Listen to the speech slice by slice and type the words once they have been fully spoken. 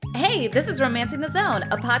Hey, this is Romancing the Zone,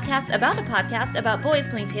 a podcast about boys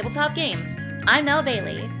playing tabletop games. I'm Nell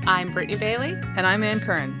Bailey. I'm Brittany Bailey. And I'm Ann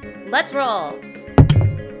Curran. Let's roll.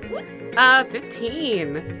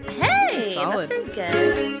 15. Hey, Solid. That's pretty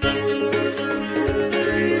good.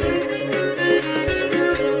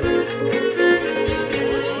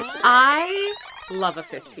 I love a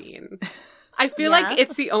 15. I feel like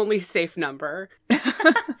it's the only safe number.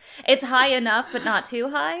 It's high enough, but not too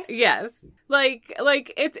high. Yes. Like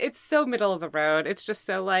it's so middle of the road. It's just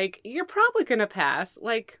so like you're probably gonna pass.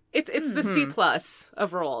 Like it's the C plus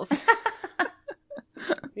of rolls.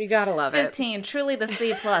 You gotta love 15, truly the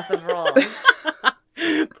C plus of rolls.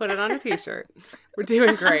 it. Put it on a t-shirt. We're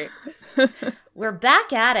doing great. We're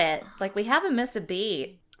back at it. Like we haven't missed a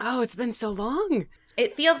beat. Oh, it's been so long.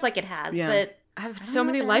 It feels like it has, Yeah. but I have so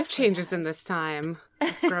many life changes in this time.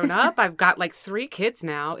 I've grown up. I've got like 3 kids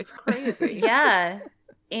now. It's crazy. yeah.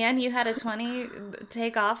 And you had a 20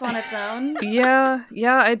 take off on its own. Yeah.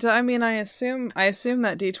 I mean, I assume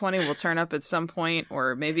that D20 will turn up at some point,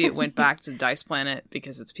 or maybe it went back to Dice Planet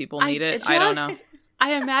because its people need it. I don't know.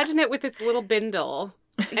 I imagine it with its little bindle.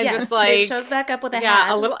 And Yes, just like it shows back up with a hat.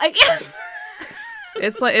 yeah, a little. I guess.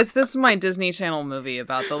 This is my Disney Channel movie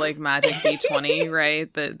about the like magic D20,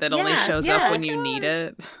 right? That only shows up when you need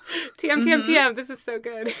it. TM. This is so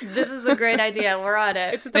good. This is a great idea. We're on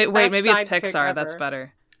it. It's the Wait, maybe it's best sidekick Pixar. ever. That's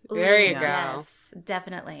better. There you Ooh, go. Yes,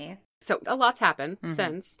 definitely. So a lot's happened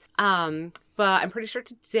since. But I'm pretty sure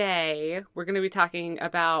today we're going to be talking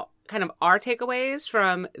about kind of our takeaways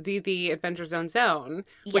from the Adventure Zone,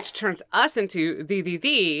 Yes. which turns us into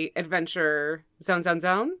the Adventure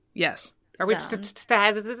Zone. Yes. Are we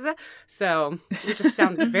Zone. so we just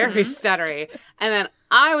sound very stuttery. And then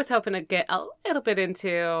I was hoping to get a little bit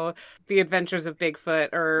into the Adventures of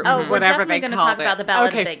Bigfoot or Oh, we're whatever definitely they going to called talk it. about the Ballad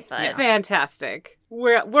Okay, of Bigfoot. fantastic.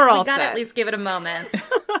 We're all We got set. to at least give it a moment.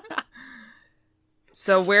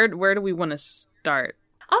 So where do we want to start?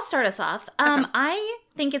 I'll start us off. I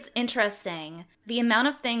think it's interesting the amount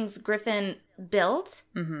of things Griffin built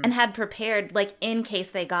and had prepared, like, in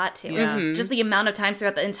case they got to. Yeah. Just the amount of times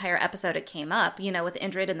throughout the entire episode it came up, you know, with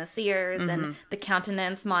Indrid and the Seers and the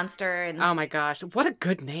Countenance Monster. And Oh my gosh, what a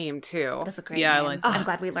good name too. that's a great Yeah, I name. like that. I'm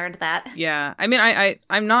glad we learned that. Yeah. I mean,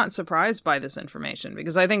 I'm not surprised by this information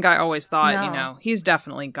because I think I always thought, No. you know, he's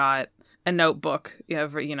definitely got a notebook,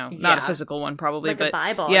 not a Yeah. physical one probably, Like a but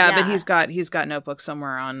Bible, yeah, yeah. but he's got notebooks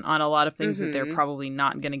somewhere on a lot of things that they're probably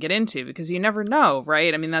not going to get into because you never know,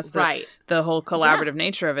 right? I mean, that's Right. the whole collaborative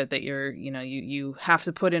nature of it that you have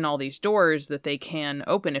to put in all these doors that they can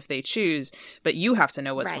open if they choose, but you have to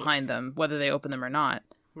know what's Right. behind them, whether they open them or not.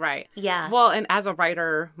 Right. Yeah. Well, and as a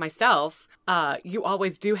writer myself, you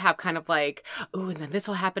always do have kind of like, ooh, and then this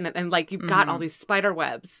will happen, and like you've got all these spider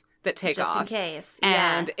webs that take Just off. in case.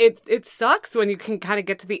 And yeah. it sucks when you can kind of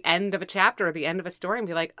get to the end of a chapter or the end of a story and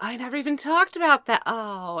be like, I never even talked about that.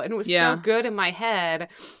 Oh, and it was Yeah. so good in my head.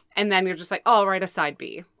 And then you're just like, oh, I'll write a side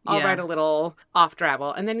B. I'll Yeah. write a little off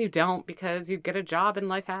travel. And then you don't because you get a job and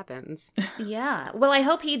life happens. Yeah. Well, I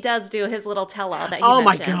hope he does do his little tell-all that he Oh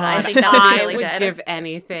my mentioned. God. I think that would be really would good. give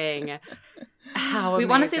anything. How We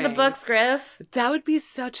want to see the amazing. books, Griff. That would be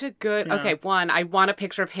such a good. Yeah. Okay, one, I want a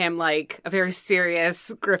picture of him like a very serious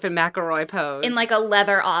Griffin McElroy pose. In like a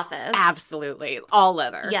leather office. Absolutely. All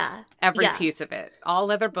leather. Yeah. Every Yeah. piece of it. All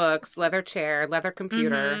leather books, leather chair, leather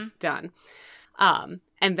computer, done.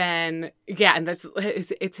 And then, yeah, and that's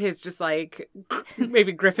it's his just like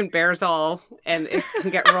maybe Griffin bears all and it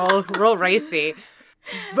can get real racy.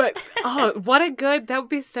 But what a good, that would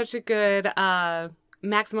be such a good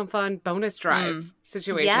Maximum Fun bonus drive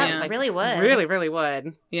situation. Yeah, really would. Really, really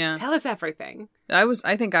would. Yeah. Just tell us everything.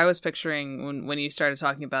 I think I was picturing when you started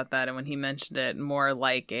talking about that and when he mentioned it more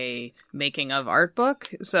like a making of art book.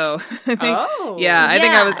 So I think I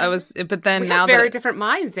think I was but then We now have very that different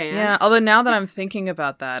minds, Anne. yeah, although now that I'm thinking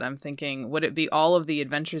about that, I'm thinking would it be all of the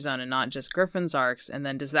Adventure Zone and not just Griffin's arcs? And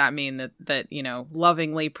then does that mean that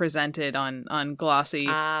lovingly presented on glossy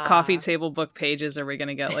coffee table book pages are we going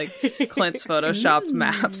to get like Clint's photoshopped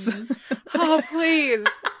maps? Oh, please.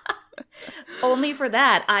 Only for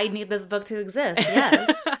that, I need this book to exist.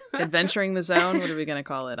 Yes. Adventuring the Zone, what are we going to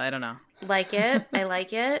call it? I don't know. Like it. I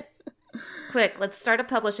like it. Quick, let's start a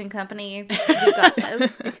publishing company. We got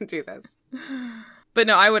this. We can do this. But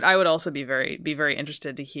no, I would also be very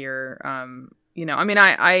interested to hear. I mean,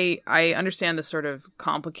 I understand the sort of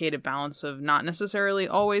complicated balance of not necessarily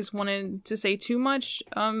always wanting to say too much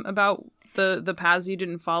about the paths you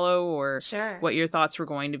didn't follow or Sure. what your thoughts were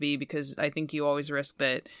going to be, because I think you always risk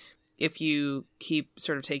that if you keep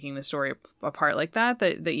sort of taking the story apart like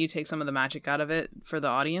that you take some of the magic out of it for the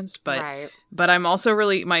audience. But I'm also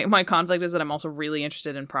really, my conflict is that I'm also really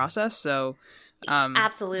interested in process. So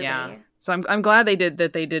absolutely. Yeah. So I'm glad they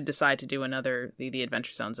did decide to do another the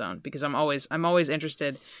Adventure Zone, because I'm always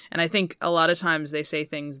interested, and I think a lot of times they say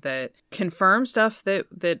things that confirm stuff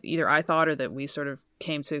that either I thought or that we sort of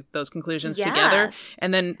came to those conclusions together,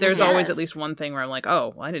 and then there's always at least one thing where I'm like,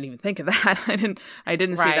 oh, well, I didn't even think of that. I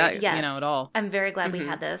didn't see that at all. I'm very glad we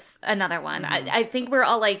had another one. I think we're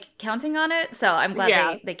all like counting on it, so I'm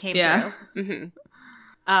glad they came through.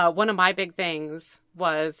 One of my big things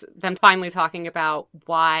was them finally talking about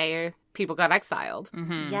why people got exiled.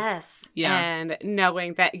 Yes. Yeah. And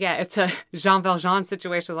knowing that, it's a Jean Valjean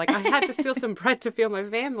situation. Like, I had to steal some bread to feed my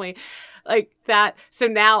family. Like that. So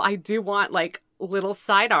now I do want, like, little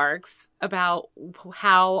side arcs about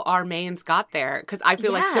how our mains got there, because I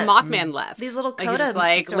feel like the Mothman left. These little coda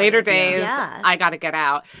like stories. Later days, I gotta get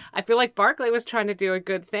out. I feel like Barclay was trying to do a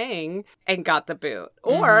good thing and got the boot,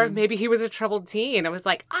 or maybe he was a troubled teen and was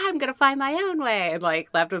like, I'm gonna find my own way, and like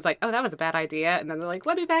left was like, oh, that was a bad idea, and then they're like,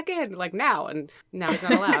 let me back in, like now he's not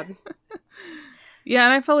allowed. Yeah,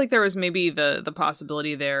 and I felt like there was maybe the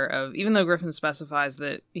possibility there of, even though Griffin specifies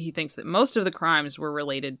that he thinks that most of the crimes were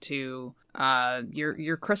related to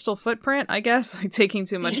your crystal footprint, I guess, like taking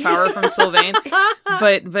too much power from Sylvain.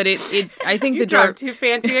 But it I think you the door drove too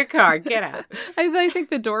fancy a car. Get out. I think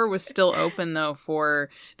the door was still open though for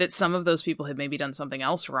that some of those people had maybe done something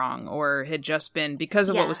else wrong, or had just been, because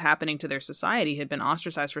of what was happening to their society, had been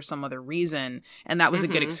ostracized for some other reason, and that was a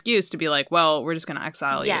good excuse to be like, well, we're just going to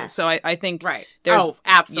exile you. So I think there's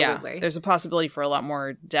absolutely there's a possibility for a lot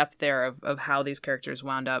more depth there of how these characters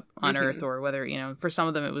wound up on Earth, or whether, for some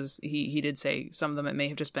of them it was he did say some of them it may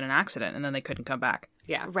have just been an accident and then they couldn't come back.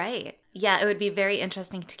 Yeah. Right. Yeah, it would be very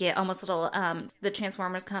interesting to get almost little, the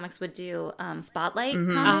Transformers comics would do spotlight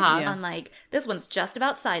comics on like, this one's just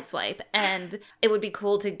about Sideswipe, and it would be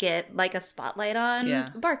cool to get like a spotlight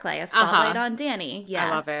on Barclay, a spotlight on Danny. Yeah. I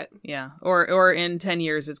love it. Yeah. Or in 10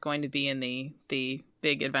 years it's going to be in the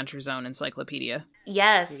big Adventure Zone encyclopedia.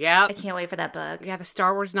 Yes. Yeah. I can't wait for that book. Yeah, the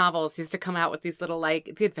Star Wars novels used to come out with these little,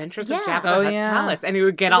 like, the Adventures of Jabba the Hutt's Palace. And you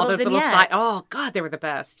would get all those little side... Oh, God, they were the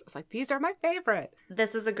best. It's like, these are my favorite.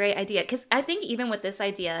 This is a great idea. Because I think even with this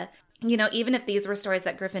idea, even if these were stories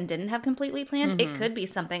that Griffin didn't have completely planned, it could be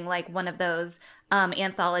something like one of those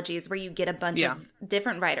anthologies where you get a bunch of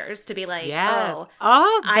different writers to be like,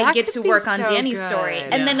 I get to work on Danny's story.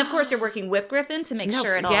 And then, of course, you're working with Griffin to make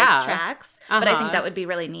sure it all tracks. But I think that would be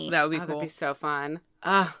really neat. That would be cool. That'd be so fun.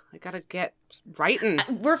 I gotta get writing.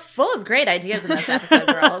 We're full of great ideas in this episode,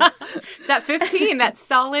 girls. It's that 15, that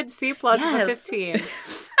solid C+ for 15.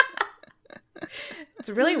 It's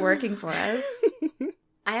really working for us.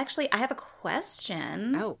 I have a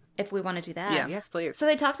question. Oh. If we want to do that. Yeah. Yes, please. So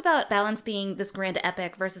they talked about Balance being this grand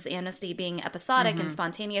epic versus Amnesty being episodic and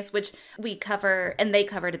spontaneous, which we cover, and they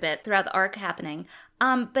covered a bit throughout the arc happening.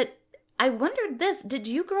 But I wondered this. Did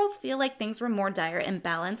you girls feel like things were more dire in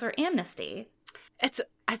Balance or Amnesty?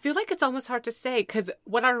 I feel like it's almost hard to say, because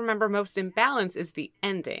what I remember most in Balance is the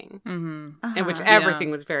ending, in which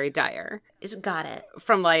everything was very dire. Got it.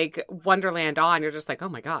 From, like, Wonderland on, you're just like, oh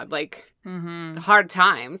my God, like, hard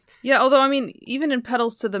times. Yeah, although, I mean, even in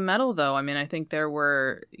Petals to the Metal, though, I mean, I think there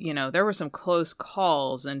were some close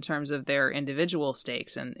calls in terms of their individual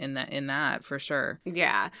stakes in that, for sure.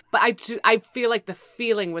 Yeah, but I feel like the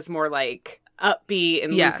feeling was more, like, upbeat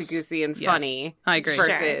and loosey-goosey and funny. I agree.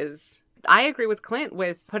 Versus... I agree with Clint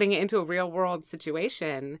with putting it into a real world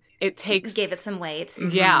situation. It takes... Gave it some weight.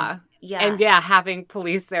 Yeah. Yeah. And having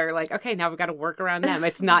police there like, okay, now we've got to work around them.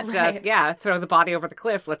 It's not just, throw the body over the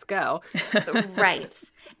cliff, let's go. Right.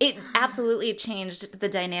 It absolutely changed the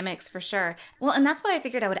dynamics for sure. Well, and that's why I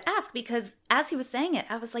figured I would ask, because as he was saying it,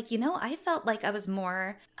 I was like, I felt like I was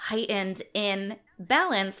more heightened in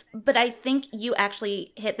Balance, but I think you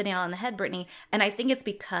actually hit the nail on the head, Brittany. And I think it's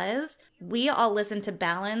because we all listened to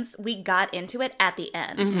Balance. We got into it at the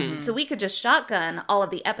end. So we could just shotgun all of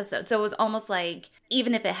the episodes. So it was almost like,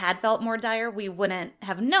 even if it had felt more dire, we wouldn't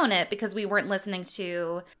have known it because we weren't listening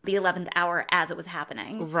to the 11th hour as it was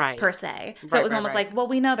happening, per se. So it was almost like, well,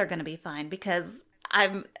 we know they're going to be fine, because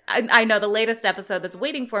I know the latest episode that's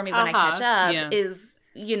waiting for me when I catch up is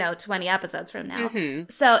 20 episodes from now.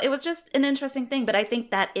 So it was just an interesting thing, but I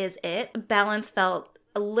think that is it. Balance felt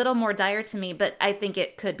a little more dire to me, but I think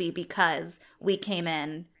it could be because we came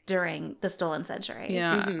in during the Stolen Century.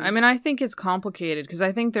 Yeah. I mean, I think it's complicated because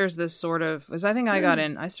I think there's this sort of, because I think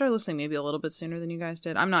I started listening maybe a little bit sooner than you guys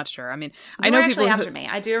did. I'm not sure. I mean, I know people after me.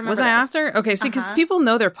 I do remember. Was I after? Okay, see, because people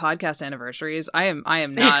know their podcast anniversaries. I am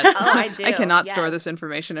not. Oh, I do. I cannot store this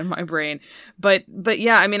information in my brain. But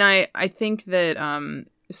yeah, I mean, I think that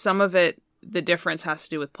some of it, the difference has to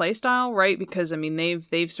do with play style, right? Because I mean,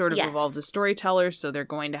 they've sort of evolved as storytellers, so they're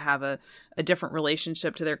going to have a different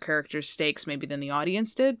relationship to their characters' stakes maybe than the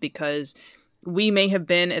audience did, because we may have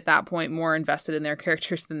been at that point more invested in their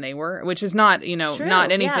characters than they were, which is not, True,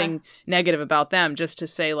 not anything negative about them, just to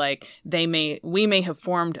say like we may have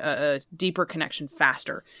formed a deeper connection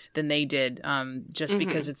faster than they did, just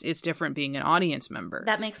because it's different being an audience member.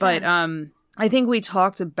 That makes sense. But I think we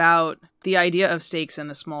talked about the idea of stakes and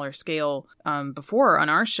the smaller scale before on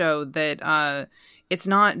our show, that it's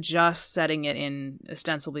not just setting it in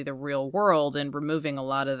ostensibly the real world and removing a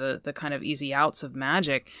lot of the kind of easy outs of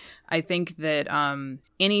magic. I think that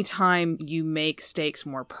anytime you make stakes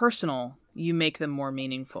more personal, you make them more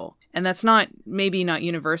meaningful. And that's maybe not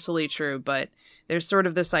universally true, but there's sort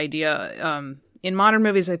of this idea in modern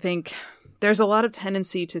movies, I think there's a lot of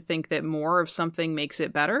tendency to think that more of something makes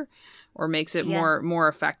it better or makes it more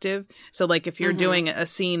effective. So like if you're doing a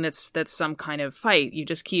scene that's some kind of fight, you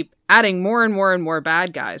just keep adding more and more and more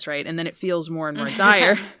bad guys, right? And then it feels more and more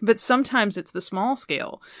dire. But sometimes it's the small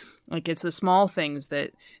scale. Like it's the small things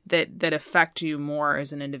that affect you more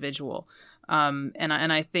as an individual. And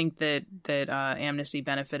I think that Amnesty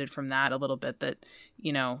benefited from that a little bit, that,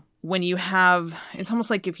 when you have, it's almost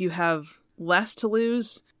like if you have less to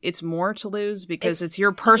lose, it's more to lose, because it's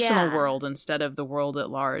your personal world instead of the world at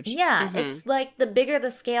large. Yeah, it's like the bigger the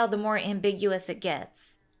scale, the more ambiguous it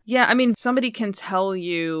gets. Yeah, I mean, somebody can tell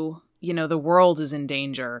you, the world is in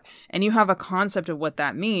danger, and you have a concept of what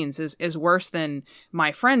that means is worse than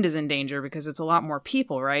my friend is in danger, because it's a lot more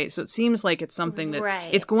people, right? So it seems like it's something that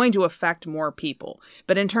it's going to affect more people.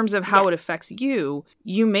 But in terms of how it affects you,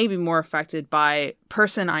 you may be more affected by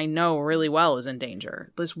person I know really well is in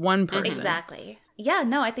danger. This one person. Exactly. Yeah,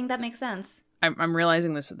 no, I think that makes sense. I'm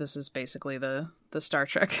realizing this is basically the Star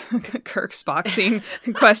Trek Kirk Spock scene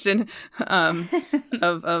question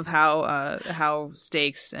of how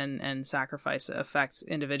stakes and sacrifice affects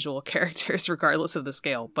individual characters regardless of the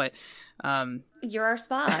scale. But you're our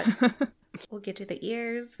Spock. We'll get you the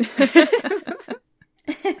ears.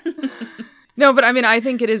 No, but I mean, I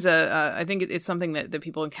think it is I think it's something that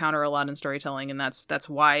people encounter a lot in storytelling, and that's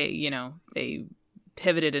why they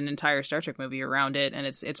pivoted an entire Star Trek movie around it, and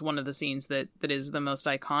it's one of the scenes that is the most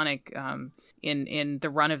iconic in the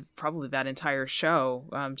run of probably that entire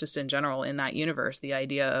show, just in general in that universe. The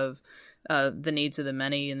idea of the needs of the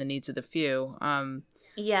many and the needs of the few. And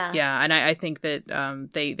I think that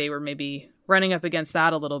they were maybe running up against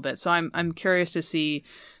that a little bit. So I'm curious to see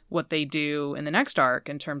what they do in the next arc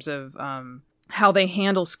in terms of how they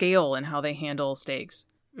handle scale and how they handle stakes.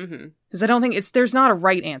 Because I don't think there's not a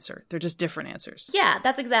right answer. They're just different answers. Yeah,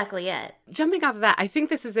 that's exactly it. Jumping off of that, I think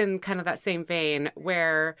this is in kind of that same vein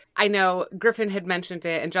where I know Griffin had mentioned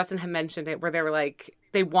it and Justin had mentioned it, where they were like,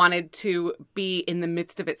 they wanted to be in the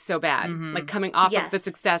midst of it so bad, like coming off of the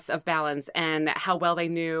success of Balance and how well they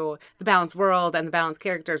knew the Balance world and the Balance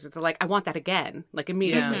characters. It's like, I want that again, like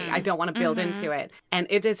immediately. I don't want to build into it. And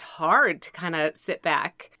it is hard to kind of sit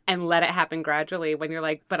back and let it happen gradually when you're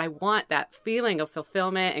like, but I want that feeling of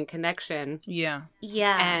fulfillment and connection. Yeah.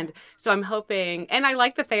 And so I'm hoping, and I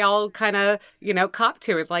like that they all kind of, cop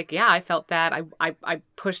to it. Like, yeah, I felt that. I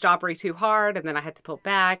pushed Aubrey too hard and then I had to pull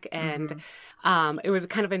back. And it was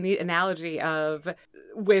kind of a neat analogy of,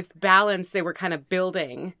 with Balance, they were kind of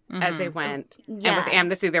building as they went. And with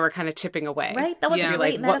Amnesty, they were kind of chipping away. Right? That was a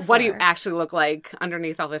great metaphor. What do you actually look like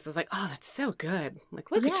underneath all this? It's like, oh, that's so good.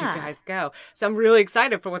 Like, look at you guys go. So I'm really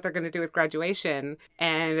excited for what they're going to do with Graduation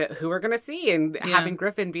and who we're going to see. And having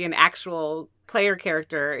Griffin be an actual player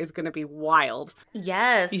character is going to be wild.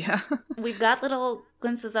 Yes. Yeah. We've got little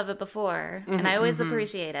glimpses of it before, and I always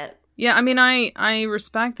appreciate it. Yeah, I mean, I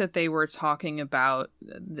respect that they were talking about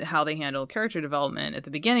how they handle character development at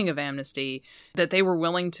the beginning of Amnesty, that they were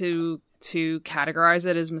willing to categorize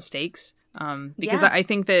it as mistakes. Because I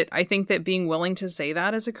think that being willing to say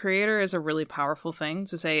that as a creator is a really powerful thing,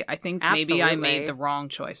 to say, I think maybe I made the wrong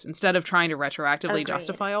choice, instead of trying to retroactively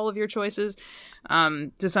justify all of your choices,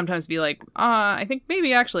 to sometimes be like, I think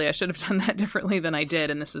maybe actually I should have done that differently than I did,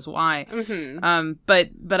 and this is why.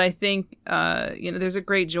 But I think there's a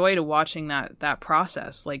great joy to watching that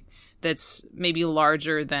process, like that's maybe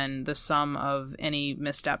larger than the sum of any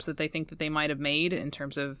missteps that they think that they might have made in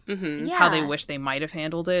terms of how they wish they might have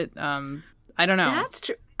handled it. I don't know. That's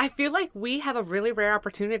true. I feel like we have a really rare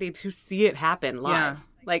opportunity to see it happen live.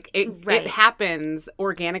 Like it happens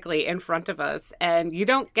organically in front of us, and you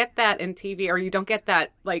don't get that in TV, or you don't get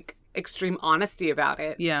that like extreme honesty about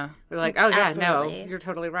it. Yeah. They're like, oh yeah, Absolutely. no, you're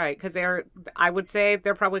totally right. Because I would say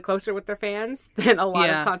they're probably closer with their fans than a lot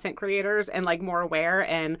of content creators, and like more aware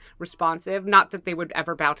and responsive. Not that they would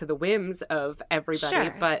ever bow to the whims of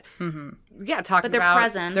everybody, but yeah, talking they're about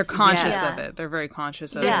present. They're conscious of it. They're very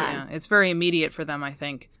conscious of it. Yeah. It's very immediate for them, I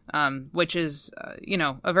think, which is,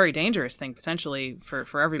 a very dangerous thing potentially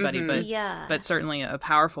for everybody, but certainly a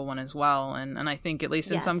powerful one as well. And I think at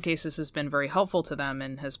least in some cases has been very helpful to them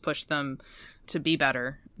and has pushed them to be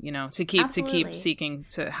better, to keep seeking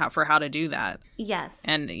for how to do that. Yes.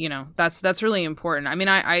 And, that's really important. I mean,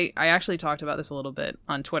 I actually talked about this a little bit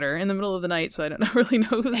on Twitter in the middle of the night, so I don't really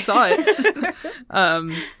know who saw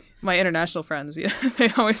it. My international friends,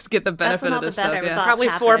 they always get the benefit of this stuff. It was probably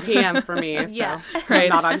 4 p.m. for me, so I'm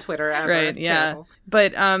not on Twitter ever. Right, yeah. Terrible.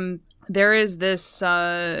 But there is this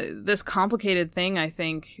complicated thing, I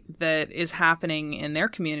think, that is happening in their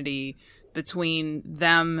community between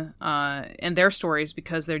them and their stories,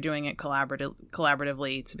 because they're doing it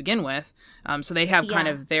collaboratively to begin with. So they have kind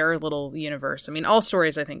of their little universe. I mean, all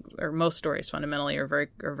stories, I think, or most stories fundamentally are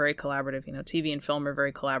very collaborative. TV and film are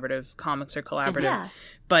very collaborative. Comics are collaborative. Yeah.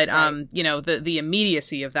 But, the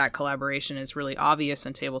immediacy of that collaboration is really obvious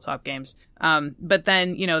in tabletop games. But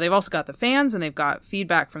then, they've also got the fans, and they've got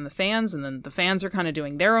feedback from the fans, and then the fans are kind of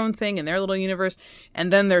doing their own thing in their little universe.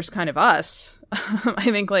 And then there's kind of us. I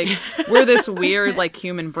think, like, we're this weird, like,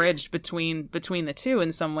 human bridge between the two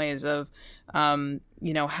in some ways of,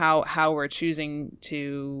 how we're choosing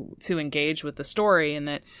to engage with the story, and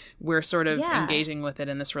that we're sort of engaging with it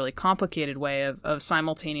in this really complicated way of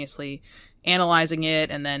simultaneously analyzing it,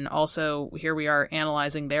 and then also here we are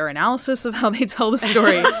analyzing their analysis of how they tell the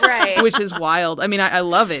story, right? Which is wild. I mean, I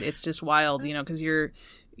love it. It's just wild, because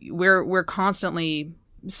we're constantly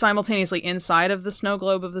simultaneously inside of the snow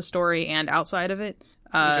globe of the story and outside of it.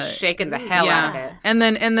 Just shaking the hell out of it. And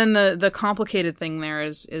then the complicated thing there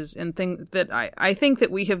is and thing that I think that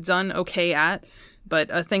we have done okay at, but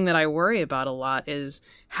a thing that I worry about a lot is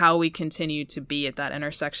how we continue to be at that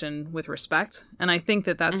intersection with respect. And I think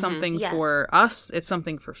that that's something for us. It's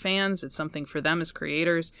something for fans. It's something for them as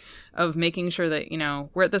creators, of making sure that,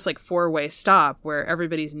 we're at this like 4-way stop where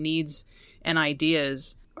everybody's needs and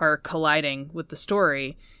ideas are colliding with the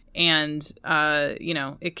story. And,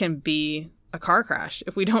 it can be a car crash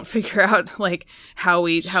if we don't figure out like how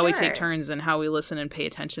we take turns and how we listen and pay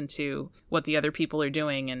attention to what the other people are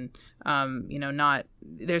doing. And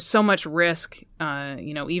there's so much risk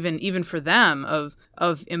even for them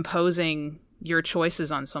of imposing your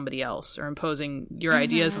choices on somebody else, or imposing your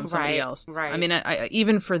ideas on somebody else. Right. I mean,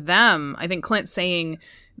 even for them, I think Clint saying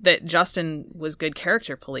that Justin was good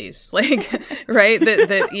character police, like, right?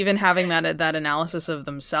 that even having that analysis of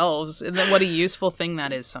themselves, and what a useful thing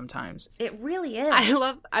that is sometimes. It really is.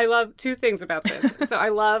 I love 2 things about this. So I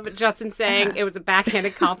love Justin saying it was a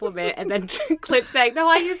backhanded compliment, and then Clint saying, no,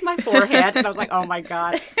 I use my forehand. And I was like, oh my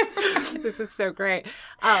God, this is so great.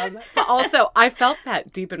 But also I felt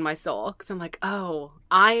that deep in my soul, because I'm like, oh,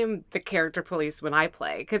 I am the character police when I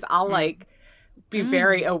play, because I'll like be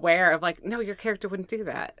very aware of like, no, your character wouldn't do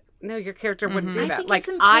that. No, your character wouldn't do that. I think like it's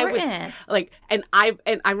important. I would like, and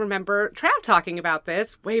I remember Trav talking about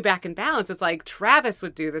this way back in Balance. It's like Travis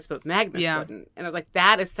would do this, but Magnus wouldn't. And I was like,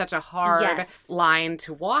 that is such a hard line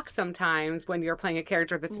to walk sometimes when you're playing a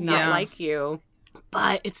character that's not like you.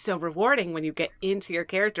 But it's so rewarding when you get into your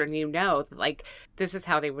character and like, this is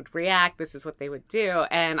how they would react. This is what they would do.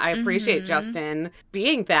 And I appreciate Justin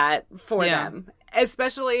being that for them.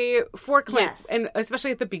 Especially for Clint, and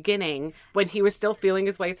especially at the beginning when he was still feeling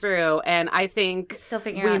his way through. And I think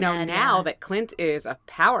we know now that Clint is a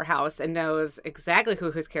powerhouse and knows exactly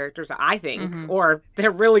who his characters are, I think, or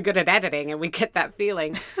they're really good at editing, and we get that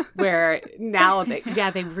feeling where now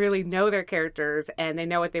they really know their characters and they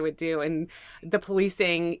know what they would do, and the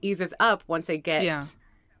policing eases up once they get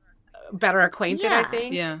better acquainted, I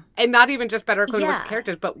think. Yeah. And not even just better acquainted with the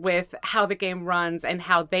characters, but with how the game runs and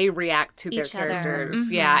how they react to their characters.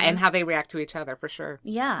 Yeah, and how they react to each other, for sure.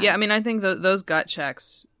 Yeah. Yeah, I mean, I think those gut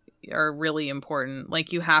checks are really important.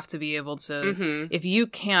 Like, you have to be able to, if you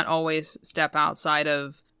can't always step outside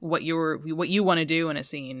of what you want to do in a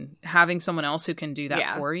scene, having someone else who can do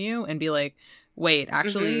that for you and be like, wait,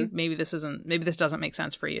 actually, maybe this doesn't make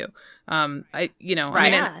sense for you. And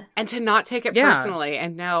to not take it personally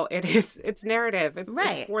and know it's narrative.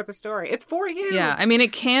 It's for the story. It's for you. Yeah. I mean,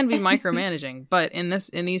 it can be micromanaging, but in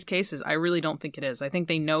these cases, I really don't think it is. I think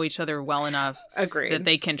they know each other well enough that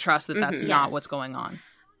they can trust that that's not what's going on.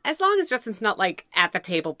 As long as Justin's not like at the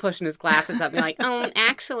table pushing his glasses up and like,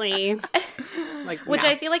 actually. Like, which no.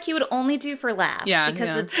 I feel like he would only do for laughs. Yeah, because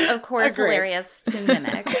yeah. it's, of course, Agreed. hilarious to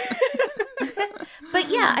mimic. But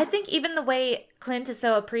yeah, I think even the way Clint is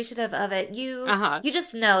so appreciative of it, you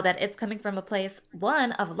just know that it's coming from a place,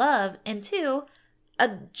 one, of love, and two, a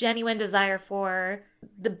genuine desire for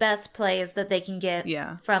the best plays that they can get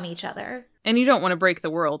from each other. And you don't want to break the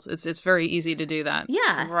world. It's very easy to do that.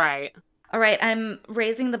 Yeah. Right. All right, I'm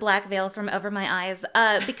raising the black veil from over my eyes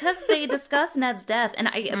because they discussed Ned's death, and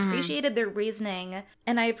I appreciated their reasoning,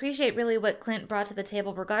 and I appreciate really what Clint brought to the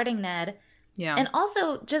table regarding Ned. Yeah. And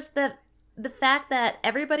also just the fact that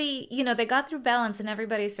everybody, they got through balance and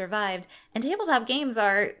everybody survived. And tabletop games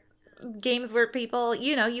are games where people,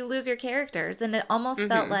 you lose your characters. And it almost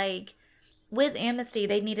felt like with Amnesty,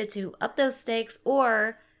 they needed to up those stakes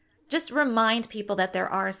or just remind people that there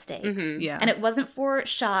are stakes. Yeah. And it wasn't for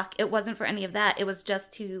shock. It wasn't for any of that. It was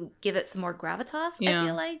just to give it some more gravitas, I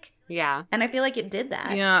feel like. Yeah. And I feel like it did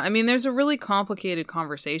that. Yeah, I mean, there's a really complicated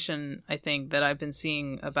conversation, I think, that I've been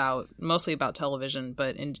seeing mostly about television,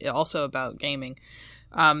 but also about gaming,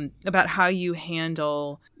 about how you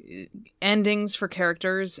handle endings for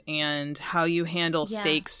characters and how you handle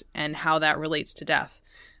stakes and how that relates to death.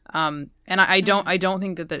 And I don't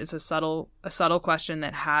think that it's a subtle question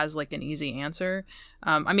that has like an easy answer.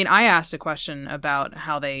 I mean, I asked a question about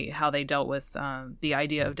how they dealt with the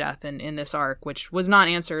idea of death in this arc, which was not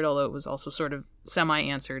answered, although it was also sort of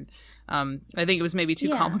semi-answered. I think it was maybe too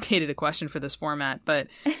complicated a question for this format, but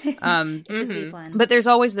it's a deep one. But there's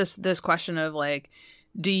always this question of like,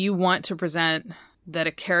 do you want to present that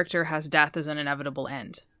a character has death as an inevitable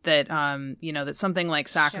end? That that something like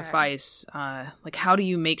sacrifice, like how do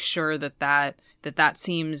you make sure that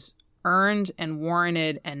seems earned and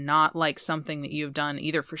warranted and not like something that you've done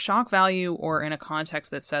either for shock value or in a context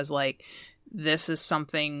that says like this is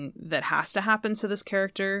something that has to happen to this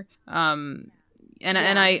character. And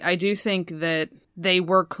I do think that they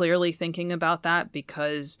were clearly thinking about that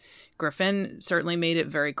because Griffin certainly made it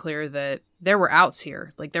very clear that there were outs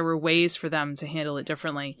here. Like there were ways for them to handle it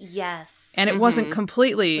differently. Yes. And it wasn't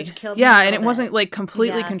completely, Which killed me a and it little wasn't bit. like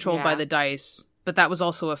completely controlled by the dice, but that was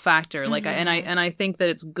also a factor. Like, and I think that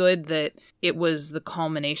it's good that it was the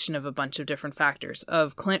culmination of a bunch of different factors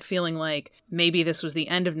of Clint feeling like maybe this was the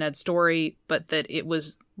end of Ned's story, but that it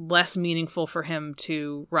was less meaningful for him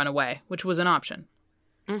to run away, which was an option.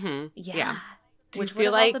 Mm-hmm. Yeah. Which you would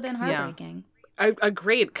feel have also like- been heartbreaking.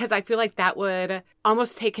 Agreed, because I feel like that would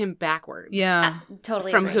almost take him backwards. Yeah.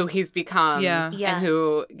 Totally From agree. who he's become. Yeah. Yeah. And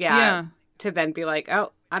who, to then be like,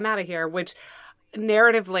 oh, I'm out of here, which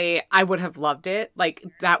narratively, I would have loved it. Like,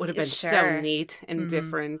 that would have been so Sure. neat and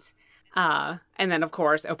different. And then, of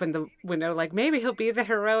course, open the window, like, maybe he'll be the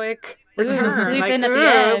heroic return. sleep like, in at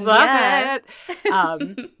the end, love yeah.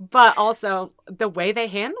 it. But also, the way they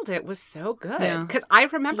handled it was so good. Yeah. Because I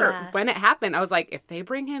remember Yeah. when it happened, I was like, if they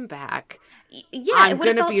bring him back, Yeah, I'm it would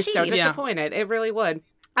have gonna felt be cheap. so Yeah. disappointed. It really would.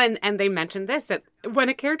 And they mentioned this, that when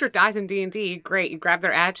a character dies in D&D, great, you grab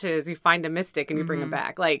their ashes, you find a mystic, and you bring them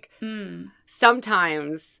back. Like,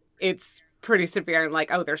 sometimes it's pretty severe and like,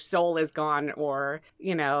 oh, their soul is gone, or,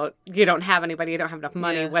 you don't have anybody, you don't have enough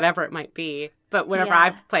money, whatever it might be. But whenever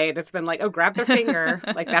I've played, it's been like, oh, grab their finger,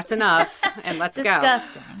 like, that's enough, and let's go.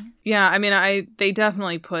 Disgusting. Yeah, I mean, they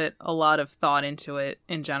definitely put a lot of thought into it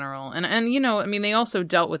in general. And I mean, they also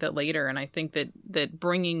dealt with it later, and I think that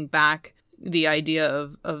bringing back the idea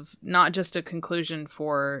of not just a conclusion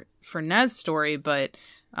for Ned's story, but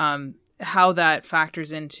how that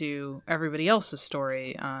factors into everybody else's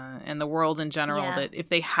story and the world in general, that if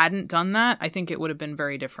they hadn't done that, I think it would have been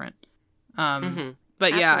very different.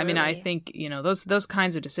 But yeah, I mean, I think, those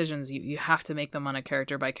kinds of decisions, you have to make them on a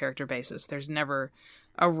character by character basis. There's never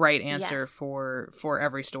a right answer for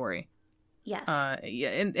every story. Yes.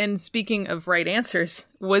 And speaking of right answers,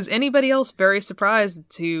 was anybody else very surprised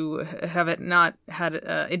to have it not had,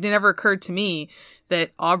 it never occurred to me that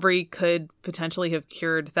Aubrey could potentially have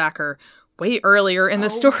cured Thacker way earlier in the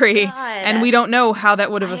story. God. And we don't know how that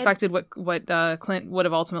would have affected what Clint would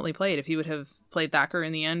have ultimately played, if he would have played Thacker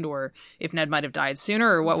in the end, or if Ned might have died sooner,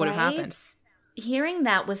 or what would have happened. Hearing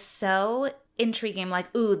that was so intriguing.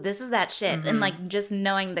 Like, ooh, this is that shit. And like just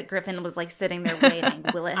knowing that Griffin was like sitting there waiting.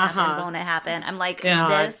 Will it happen? Won't it happen? I'm like,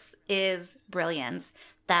 this is brilliant.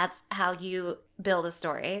 That's how you build a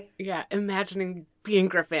story. Yeah, imagining being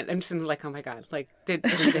Griffin and just like, oh my god, like, did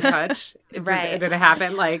they touch? Right. Did it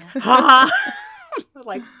happen? Like, ha!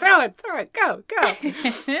 Like, throw it, go.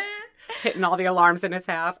 hitting all the alarms in his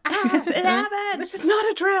house. Ah, It happened. this is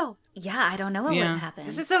not a drill. Yeah, I don't know what would have happened.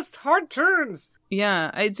 This is those hard turns.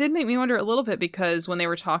 Yeah, it did make me wonder a little bit because when they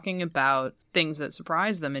were talking about things that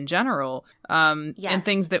surprised them in general, and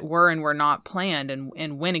things that were and were not planned,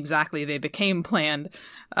 and when exactly they became planned,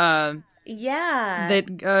 that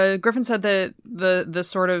Griffin said that the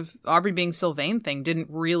sort of Aubrey being Sylvain thing didn't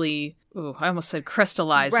really. Ooh, I almost said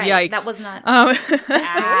crystallize. Right, Yikes! that was not.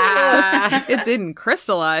 It didn't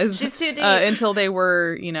crystallize. She's too deep until they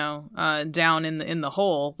were, down in the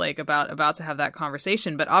hole, like about to have that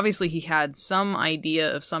conversation. But obviously, he had some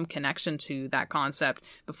idea of some connection to that concept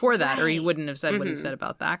before that, or he wouldn't have said what he said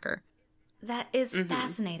about Thacker. That is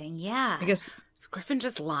fascinating. Yeah, I guess. Is Griffin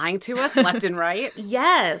just lying to us left and right?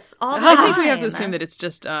 Yes, all the I time. think we have to assume that it's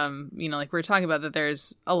just, like we were talking about, that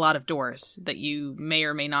there's a lot of doors that you may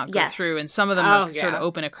or may not go through, and some of them sort of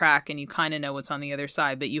open a crack, and you kind of know what's on the other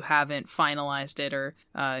side, but you haven't finalized it, or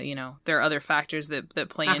there are other factors that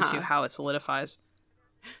play into how it solidifies.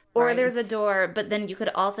 Or there's a door, but then you could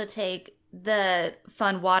also take the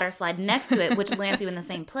fun water slide next to it, which lands you in the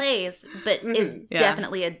same place, but is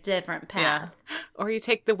definitely a different path. Yeah. Or you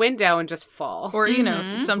take the window and just fall. Or,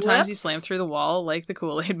 sometimes you slam through the wall like the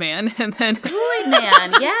Kool-Aid Man, and then... Kool-Aid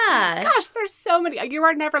Man, yeah. Gosh, there's so many. You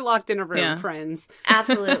are never locked in a room, friends.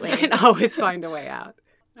 Absolutely. You can always find a way out.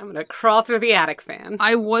 I'm going to crawl through the attic fan.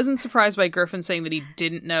 I wasn't surprised by Griffin saying that he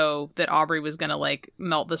didn't know that Aubrey was going to,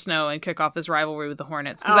 melt the snow and kick off this rivalry with the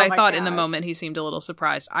Hornets. Because I thought in the moment he seemed a little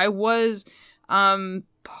surprised. I was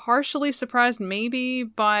partially surprised maybe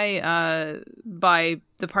by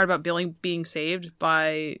the part about Billy being saved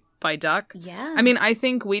by Duck. Yeah. I mean, I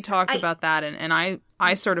think we talked about that, and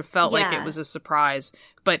I sort of felt like it was a surprise.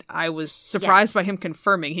 But I was surprised by him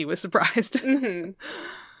confirming he was surprised.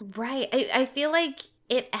 Right. I feel like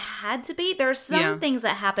it had to be. There are some things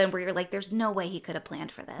that happen where you're like, there's no way he could have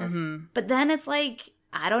planned for this. But then it's like,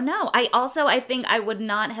 I don't know. I think I would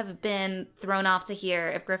not have been thrown off to hear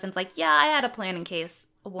if Griffin's like, yeah, I had a plan in case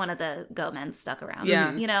one of the Go-Men stuck around.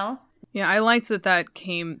 Yeah. Yeah, I liked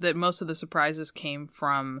that most of the surprises came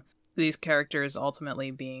from these characters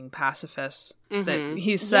ultimately being pacifists. That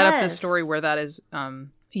he set up this story where that is...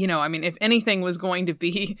 if anything was going to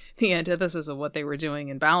be the antithesis of what they were doing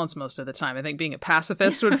in Balance most of the time, I think being a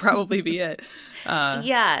pacifist would probably be it.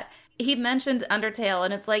 Yeah. He mentioned Undertale,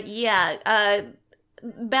 and it's like,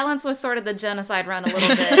 Balance was sort of the genocide run a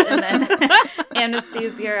little bit, and then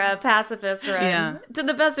Amnesty's your pacifist run to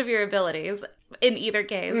the best of your abilities in either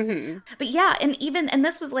case. But and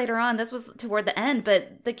this was later on, this was toward the end,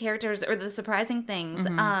 but the characters or the surprising things,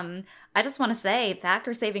 I just want to say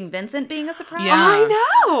Thacker saving Vincent being a surprise. Yeah. I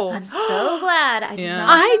know. I'm so glad.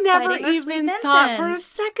 I never even thought for a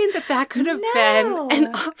second that could have been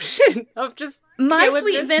an option of just my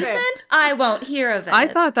sweet Vincent. I won't hear of it. I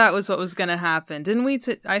thought that was what was going to happen, didn't we?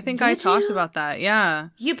 I think I talked about that. Yeah,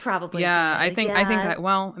 you probably. Yeah, did. I think.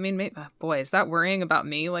 Well, I mean, boy, is that worrying about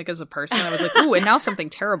me? Like as a person, I was like, ooh, and now something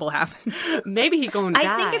terrible happens. Maybe he gonna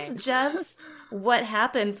die. I think it's just what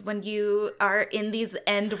happens when you are in these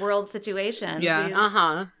end world situations. Yeah.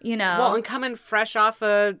 Well, and coming fresh off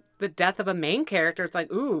the death of a main character, it's like,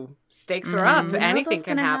 ooh, stakes are up. Anything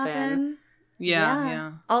can happen.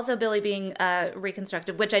 Yeah. Also, Billy being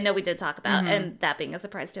reconstructed, which I know we did talk about, and that being a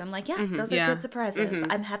surprise to him. Like, those are good surprises.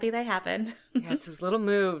 I'm happy they happened. It's those little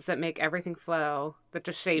moves that make everything flow, that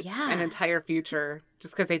just shape an entire future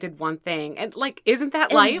just because they did one thing. And, isn't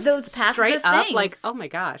that life? Those pacifist straight up, things. oh my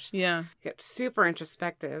gosh. Yeah. Get super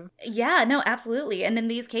introspective. Yeah, no, absolutely. And in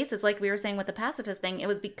these cases, like we were saying with the pacifist thing, it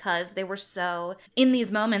was because they were so, in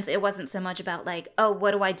these moments, it wasn't so much about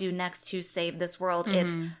what do I do next to save this world?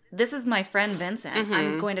 It's, this is my friend Vincent.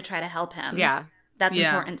 I'm going to try to help him. Yeah. That's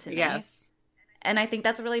important to me. Yes. And I think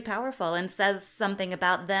that's really powerful and says something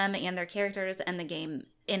about them and their characters and the game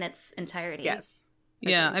in its entirety. Yes.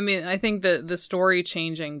 Yeah, I mean, I think the story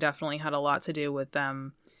changing definitely had a lot to do with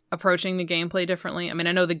them approaching the gameplay differently. I mean,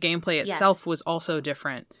 I know the gameplay itself was also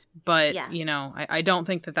different, but, I don't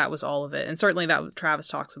think that was all of it. And certainly that Travis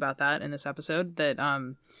talks about that in this episode, that,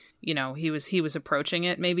 he was approaching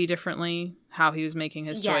it maybe differently, how he was making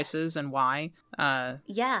his choices and why. A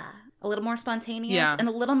little more spontaneous and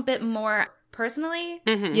a little bit more... personally,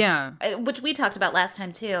 which we talked about last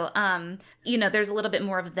time too. There's a little bit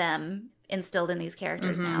more of them instilled in these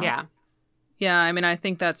characters now. Yeah. I mean, I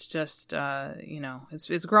think that's just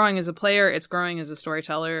it's growing as a player, it's growing as a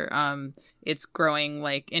storyteller. It's growing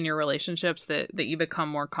in your relationships that you become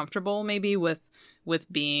more comfortable maybe with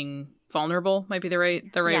being vulnerable. Might be the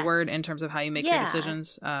right word in terms of how you make your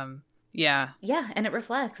decisions. And it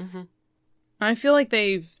reflects. I feel like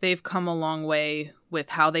they've come a long way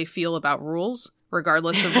with how they feel about rules,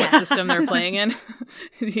 regardless of what system they're playing in.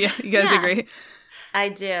 Yeah, you guys agree? I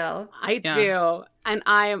do. I do. And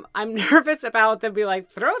I'm nervous about them be like,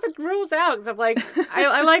 throw the rules out. Because I'm like,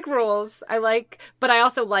 I like rules. But I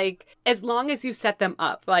also like, as long as you set them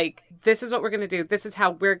up, like, this is what we're going to do. This is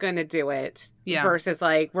how we're going to do it. Yeah. Versus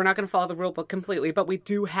like, we're not going to follow the rule book completely, but we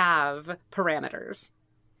do have parameters.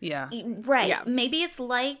 Yeah. Right. Yeah. Maybe it's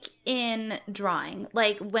like in drawing,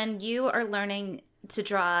 like when you are learning to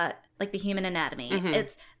draw like the human anatomy,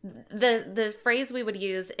 it's the phrase we would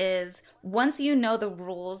use is once you know the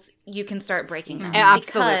rules, you can start breaking them.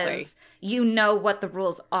 Absolutely. Because you know what the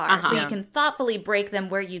rules are. So you can thoughtfully break them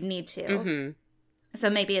where you need to. So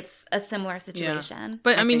maybe it's a similar situation. Yeah.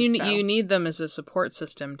 But I mean, you need them as a support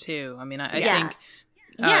system too. I mean, I think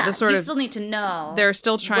you still need to know they're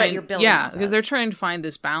still trying, what you're building. Yeah, because they're trying to find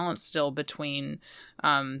this balance still between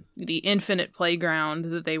the infinite playground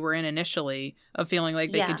that they were in initially of feeling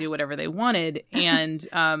like they could do whatever they wanted, and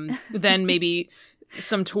then maybe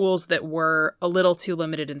some tools that were a little too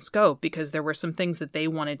limited in scope because there were some things that they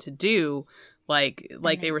wanted to do. Like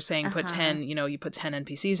they were saying, put 10, you put 10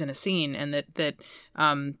 NPCs in a scene, and that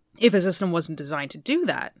if a system wasn't designed to do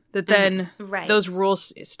that, then those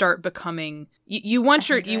rules start becoming. You want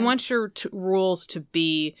your rules to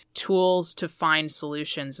be tools to find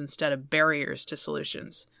solutions instead of barriers to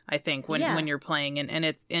solutions. I think when you're playing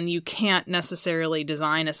and you can't necessarily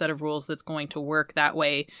design a set of rules that's going to work that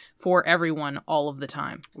way for everyone all of the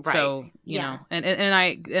time. Right. So you know, and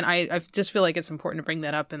I just feel like it's important to bring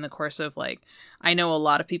that up in the course of like, I know a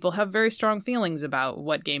lot of people have very strong feelings about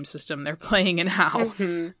what game system they're playing and how.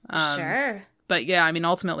 Sure. But yeah, I mean,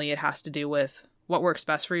 ultimately it has to do with what works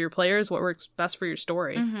best for your players, what works best for your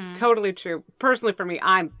story. Totally true. Personally, for me,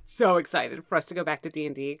 I'm so excited for us to go back to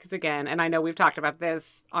D&D because, again, and I know we've talked about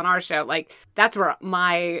this on our show, like, that's where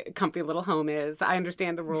my comfy little home is. I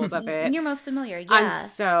understand the rules of it. You're most familiar, yeah. I'm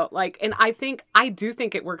so, like, and I do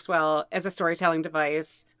think it works well as a storytelling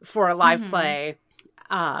device for a live play.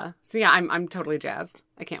 So, yeah, I'm totally jazzed.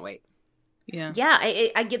 I can't wait. Yeah. Yeah,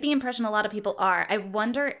 I get the impression a lot of people are. I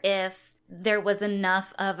wonder if there was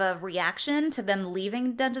enough of a reaction to them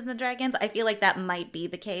leaving Dungeons & Dragons. I feel like that might be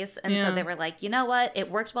the case. And so they were like, you know what? It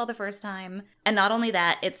worked well the first time. And not only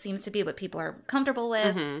that, it seems to be what people are comfortable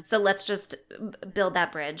with. So let's just build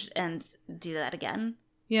that bridge and do that again.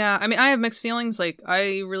 Yeah, I mean, I have mixed feelings. Like,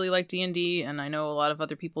 I really like D&D, and I know a lot of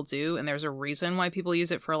other people do, and there's a reason why people use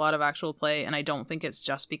it for a lot of actual play, and I don't think it's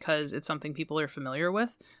just because it's something people are familiar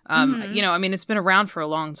with. You know, I mean, it's been around for a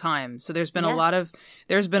long time, so there's been a lot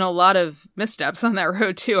of missteps on that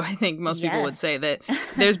road too. I think most people would say that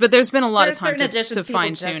there's been a lot of time to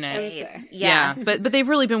fine tune it. Yeah, but they've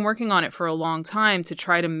really been working on it for a long time to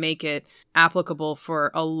try to make it applicable for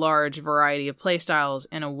a large variety of play styles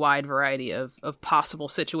and a wide variety of possible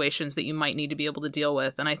situations that you might need to be able to deal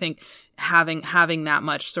with. And I think having that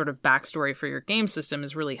much sort of backstory for your game system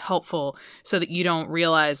is really helpful so that you don't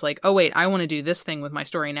realize like, oh wait, I want to do this thing with my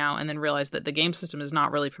story now, and then realize that the game system is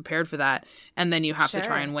not really prepared for that, and then you have to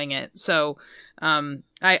try and wing it. So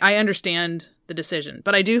I understand the decision,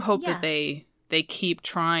 but I do hope that they keep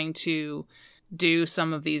trying to do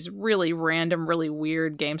some of these really random, really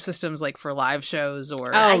weird game systems, like for live shows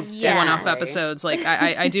or one-off episodes. Like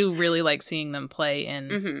I do really like seeing them play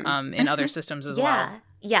in other systems as well.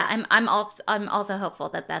 Yeah, I'm also hopeful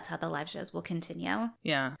that that's how the live shows will continue.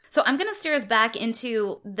 Yeah. So I'm going to steer us back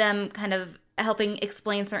into them kind of helping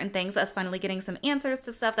explain certain things, us finally getting some answers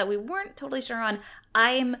to stuff that we weren't totally sure on.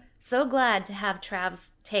 I'm so glad to have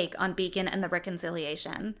Trav's take on Beacon and the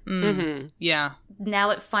reconciliation. Yeah.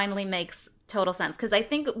 Now it finally makes total sense, because I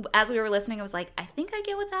think as we were listening, I was like, I think I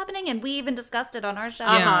get what's happening, and we even discussed it on our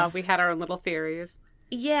show. We had our own little theories.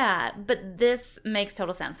 Yeah, but this makes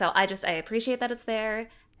total sense. So I appreciate that it's there,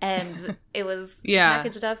 and it was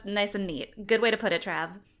packaged up nice and neat. Good way to put it, Trav.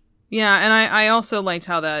 Yeah, and I also liked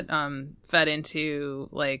how that fed into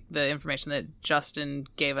like the information that Justin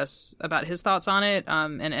gave us about his thoughts on it,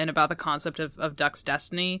 and about the concept of Duck's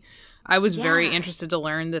destiny. I was very interested to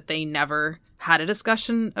learn that they never had a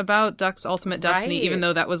discussion about Duck's ultimate destiny, even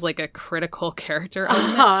though that was like a critical character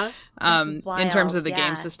element in terms of the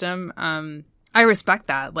game system. I respect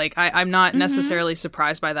that. Like, I'm not necessarily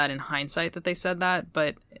surprised by that in hindsight that they said that,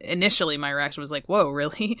 but initially my reaction was like, whoa,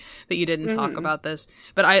 really? That you didn't talk about this?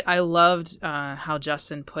 But I loved how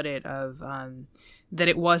Justin put it of that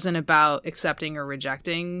it wasn't about accepting or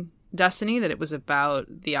rejecting destiny, that it was about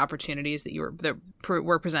the opportunities that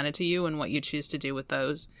were presented to you and what you choose to do with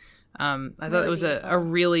those. I thought it was a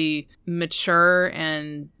really mature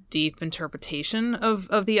and deep interpretation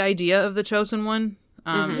of the idea of the chosen one.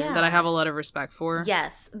 that I have a lot of respect for.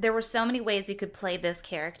 Yes, there were so many ways you could play this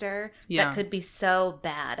character that could be so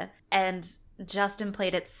bad, and Justin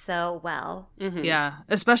played it so well. Mm-hmm. Yeah,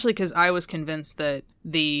 especially because I was convinced that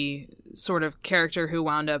the sort of character who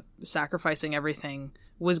wound up sacrificing everything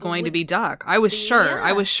was going to be Duck. I was sure. Yeah.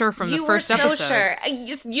 I was sure from the first episode. You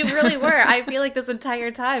were so sure. You really were. I feel like this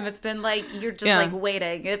entire time it's been like you're just like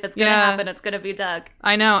waiting. If it's gonna happen, it's gonna be Duck.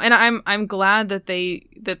 I know, and I'm glad that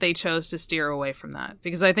they chose to steer away from that,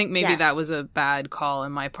 because I think maybe that was a bad call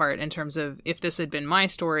in my part in terms of if this had been my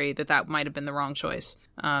story, that might have been the wrong choice.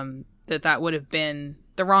 That would have been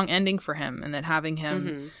the wrong ending for him, and that having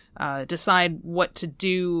him decide what to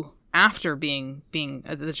do after being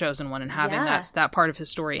the chosen one and having that part of his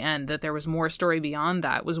story end, that there was more story beyond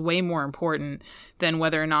that, was way more important than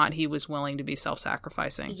whether or not he was willing to be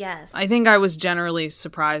self-sacrificing. Yes. I think I was generally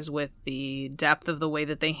surprised with the depth of the way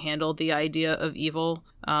that they handled the idea of evil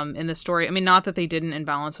in the story. I mean, not that they didn't in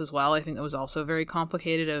Balance as well. I think that was also very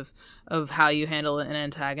complicated of how you handle an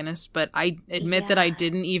antagonist. But I admit that I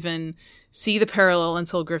didn't even see the parallel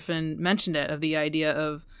until Griffin mentioned it, of the idea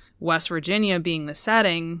of West Virginia being the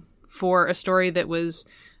setting for a story that was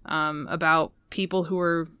about people who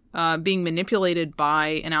were being manipulated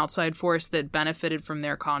by an outside force that benefited from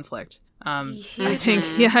their conflict. I think,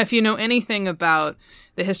 if you know anything about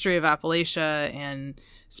the history of Appalachia and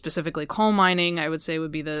specifically coal mining, I would say would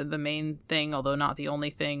be the main thing, although not the only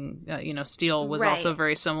thing. Steel was also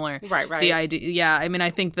very similar. Right. The idea, I mean,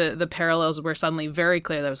 I think the parallels were suddenly very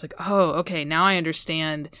clear. That was like, oh, okay, now I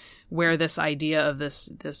understand where this idea of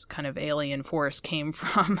this kind of alien force came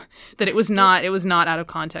from. That it was not out of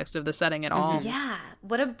context of the setting at all. Yeah,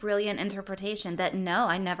 what a brilliant interpretation that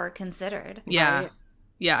I never considered. Yeah. Right?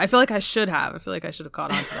 Yeah, I feel like I should have.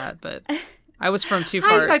 Caught on to that, but I was from too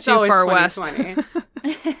far west.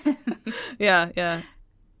 Yeah.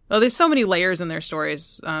 Oh, there's so many layers in their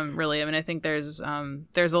stories, really. I mean, I think there's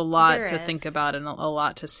a lot to think about and a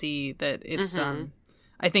lot to see, that it's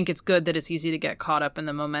I think it's good that it's easy to get caught up in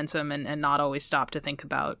the momentum and not always stop to think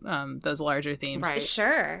about those larger themes. Right.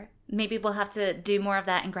 Sure. Maybe we'll have to do more of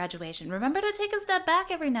that in Graduation. Remember to take a step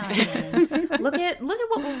back every now and then. Look at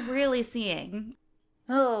what we're really seeing.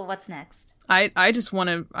 Oh, what's next? I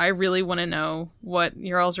really want to know what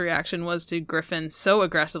your all's reaction was to Griffin so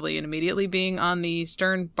aggressively and immediately being on the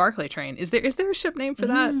Stern Barclay train. Is there a ship name for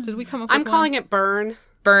that? Did we come up with I'm calling it Burn.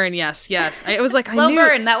 Burn, yes. I was like, Slow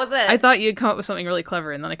burn, that was it. I thought you'd come up with something really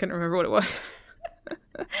clever, and then I couldn't remember what it was.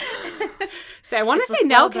 See, I want to say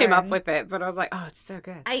Nell came up with it, but I was like, oh, it's so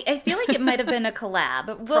good. I feel like it might have been a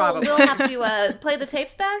collab. We'll have to play the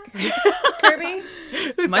tapes back, Kirby.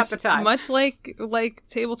 Who's got the time? Much like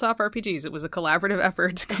tabletop RPGs, it was a collaborative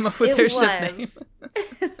effort to come up with their ship name.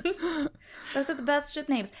 Those are the best ship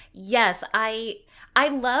names. Yes, I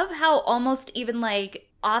love how almost even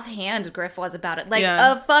offhand Griff was about it.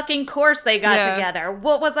 Of fucking course they got together.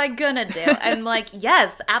 What was I gonna do? And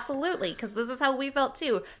yes, absolutely, because this is how we felt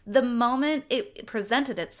too. The moment it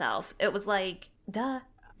presented itself, it was like, duh.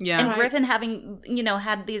 Yeah. And Griffin having,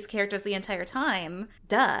 had these characters the entire time,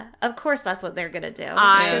 duh. Of course that's what they're gonna do.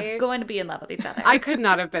 They're going to be in love with each other. I could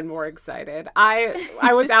not have been more excited. I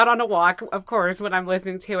was out on a walk, of course, when I'm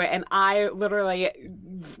listening to it, and I literally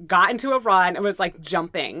got into a run and was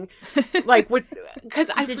jumping. Because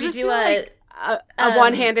I did you do a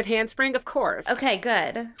one-handed handspring? Of course. Okay,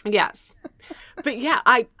 good. Yes. But yeah,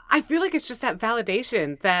 I feel like it's just that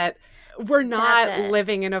validation that we're not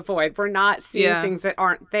living in a void. We're not seeing things that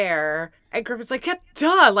aren't there. And Griffin's like, yeah,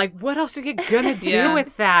 duh. What else are you gonna do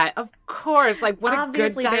with that? Of course. What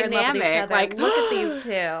obviously a good dynamic. Look at these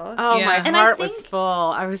two. Oh, my heart was full.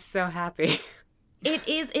 I was so happy.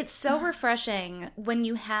 It's so refreshing when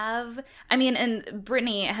you have, and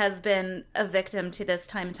Brittany has been a victim to this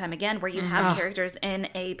time and time again, where you have characters in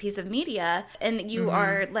a piece of media and you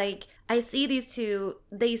are I see these two,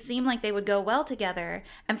 they seem like they would go well together,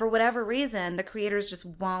 and for whatever reason, the creators just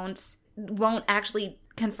won't actually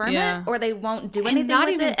confirm it, or they won't do anything not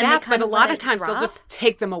with even it. That, but a lot of times they'll just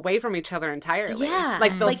take them away from each other entirely. Yeah.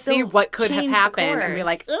 They'll see what could have happened and be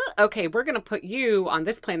like, okay, we're going to put you on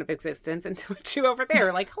this plane of existence and put you over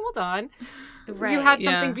there. Hold on. Right. You had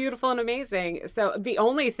something beautiful and amazing. So the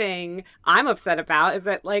only thing I'm upset about is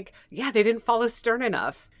that, they didn't follow Stern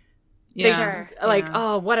enough. Yeah.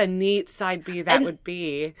 Oh, what a neat side B that would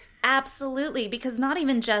be. Absolutely, because not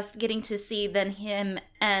even just getting to see then him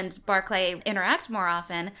and Barclay interact more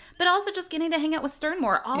often, but also just getting to hang out with Stern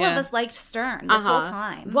more. All of us liked Stern this whole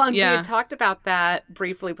time. Well, and we had talked about that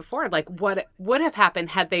briefly before. What would have happened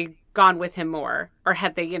had they gone with him more? Or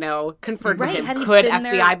had they, conferred with him? Could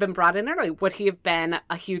FBI been brought in early? Would he have been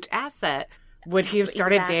a huge asset? Would he have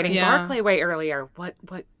started dating Yeah. Barclay way earlier? What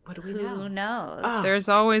do we know? Who knows? Oh. There's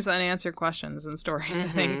always unanswered questions in stories, I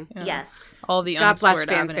think. Yeah. Yes. All the God bless unexplored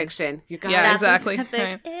fan avenues. fiction. You got Yeah, That's exactly. what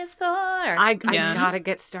Right. is for. I Yeah. gotta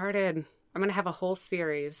get started. I'm gonna have a whole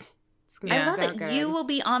series. It's gonna Yeah. I love be so it. good. You will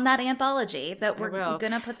be on that anthology that we're will.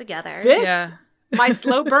 gonna put together. This, Yeah. my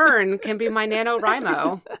slow burn, can be my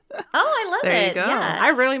NaNoWriMo. Oh, I love There you it. go. Yeah. I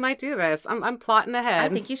really might do this. I'm plotting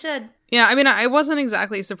ahead. I think you should. Yeah, I mean, I wasn't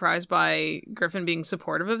exactly surprised by Griffin being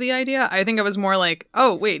supportive of the idea. I think I was more like,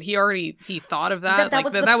 oh, wait, he thought of that? That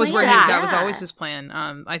was the that was where plan. that was Yeah. always his plan.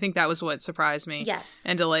 I think that was what surprised me Yes.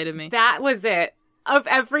 and delighted me. That was it. Of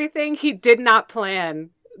everything he did not plan,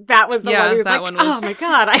 that was the Yeah, one he was that like, one was- oh my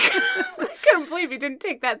God, I couldn't believe he didn't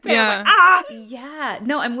take that thing. Yeah. Like, ah! Yeah.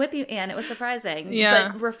 No, I'm with you, Anne. It was surprising. Yeah.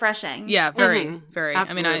 But refreshing. Yeah, very, Mhm. very.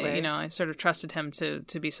 I mean, Absolutely. I sort of trusted him to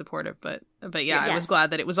be supportive, but yeah, I was Yes.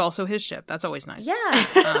 glad that it was also his ship. That's always nice.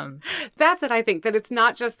 Yeah. That's it, I think, that it's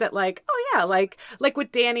not just that, like, oh yeah, like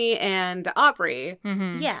with Danny and Aubrey,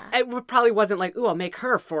 Yeah. it probably wasn't like, ooh, I'll make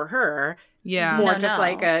her for her. Yeah. More No, just no.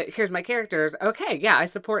 like, here's my characters. Okay, yeah, I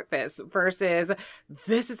support this. Versus,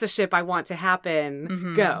 this is a ship I want to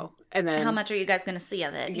happen. Go. And then How much are you guys going to see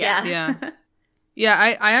of it? Yeah. Yeah. Yeah,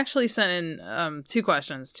 I actually sent in 2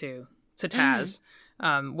 questions to Taz,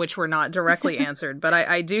 which were not directly answered. But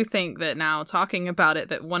I do think that now, talking about it,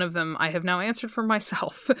 that one of them I have now answered for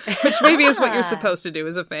myself, which maybe is what you're supposed to do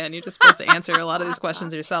as a fan. You're just supposed to answer a lot of these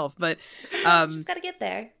questions yourself. But Just got to get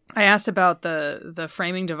there. I asked about the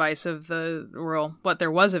framing device of what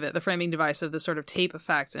there was of it, the framing device of the sort of tape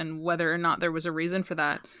effect, and whether or not there was a reason for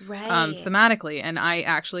that Right. thematically. And I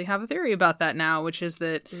actually have a theory about that now, which is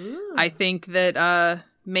that I think that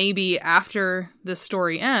maybe after this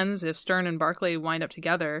story ends, if Stern and Barclay wind up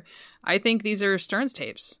together, I think these are Stern's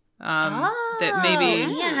tapes.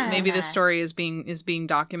 That maybe this story is being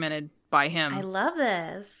documented by him. I love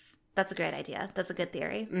this. That's a great idea. That's a good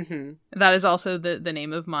theory. That is also the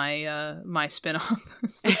name of my my spin-off,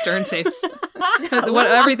 it's the Stern tapes. What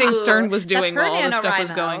everything Stern was doing That's her while all this stuff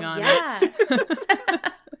was NaNoWriMo. going on. Yeah.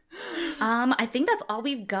 I think that's all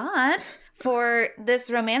we've got for this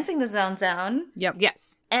Romancing the Zone. Yep.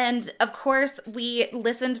 yes. And of course, we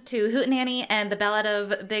listened to Hootenanny and the Ballad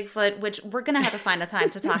of Bigfoot, which we're going to have to find a time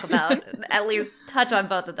to talk about, at least touch on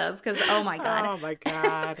both of those, because oh my God. Oh my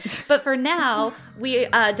God. But for now, we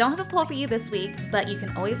don't have a poll for you this week, but you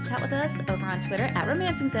can always chat with us over on Twitter at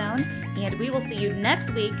Romancing Zone, and we will see you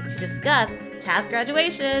next week to discuss Taz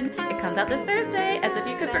graduation. It comes out this Thursday, as if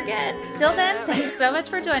you could forget. Till then, thanks so much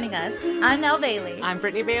for joining us. I'm Nell Bailey, I'm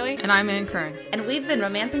Brittany Bailey. And I'm Ann Kern. and we've been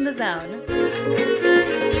Romancing the Zone.